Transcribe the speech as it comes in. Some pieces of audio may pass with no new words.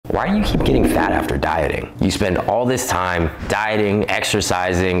why do you keep getting fat after dieting? You spend all this time dieting,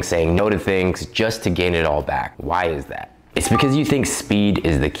 exercising, saying no to things just to gain it all back. Why is that? It's because you think speed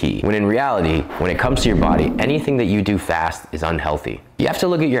is the key, when in reality, when it comes to your body, anything that you do fast is unhealthy. You have to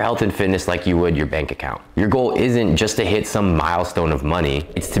look at your health and fitness like you would your bank account. Your goal isn't just to hit some milestone of money,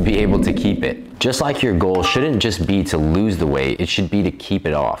 it's to be able to keep it. Just like your goal shouldn't just be to lose the weight, it should be to keep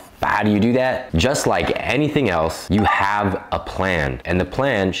it off. But how do you do that? Just like anything else, you have a plan, and the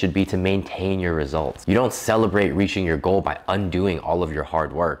plan should be to maintain your results. You don't celebrate reaching your goal by undoing all of your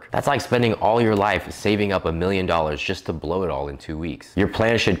hard work. That's like spending all your life saving up $1 million just to blow it all in 2 weeks. Your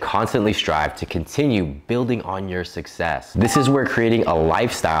plan should constantly strive to continue building on your success. This is where creating a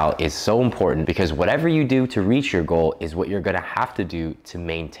lifestyle is so important, because whatever you do to reach your goal is what you're gonna have to do to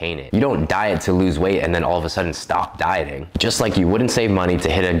maintain it. You don't diet to lose weight and then all of a sudden stop dieting. Just like you wouldn't save money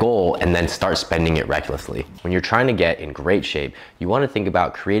to hit a goal and then start spending it recklessly. When you're trying to get in great shape, you want to think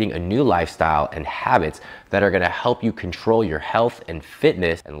about creating a new lifestyle and habits that are going to help you control your health and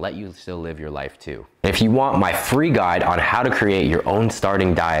fitness and let you still live your life too. If you want my free guide on how to create your own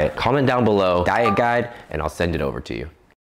starting diet, comment down below diet guide and I'll send it over to you.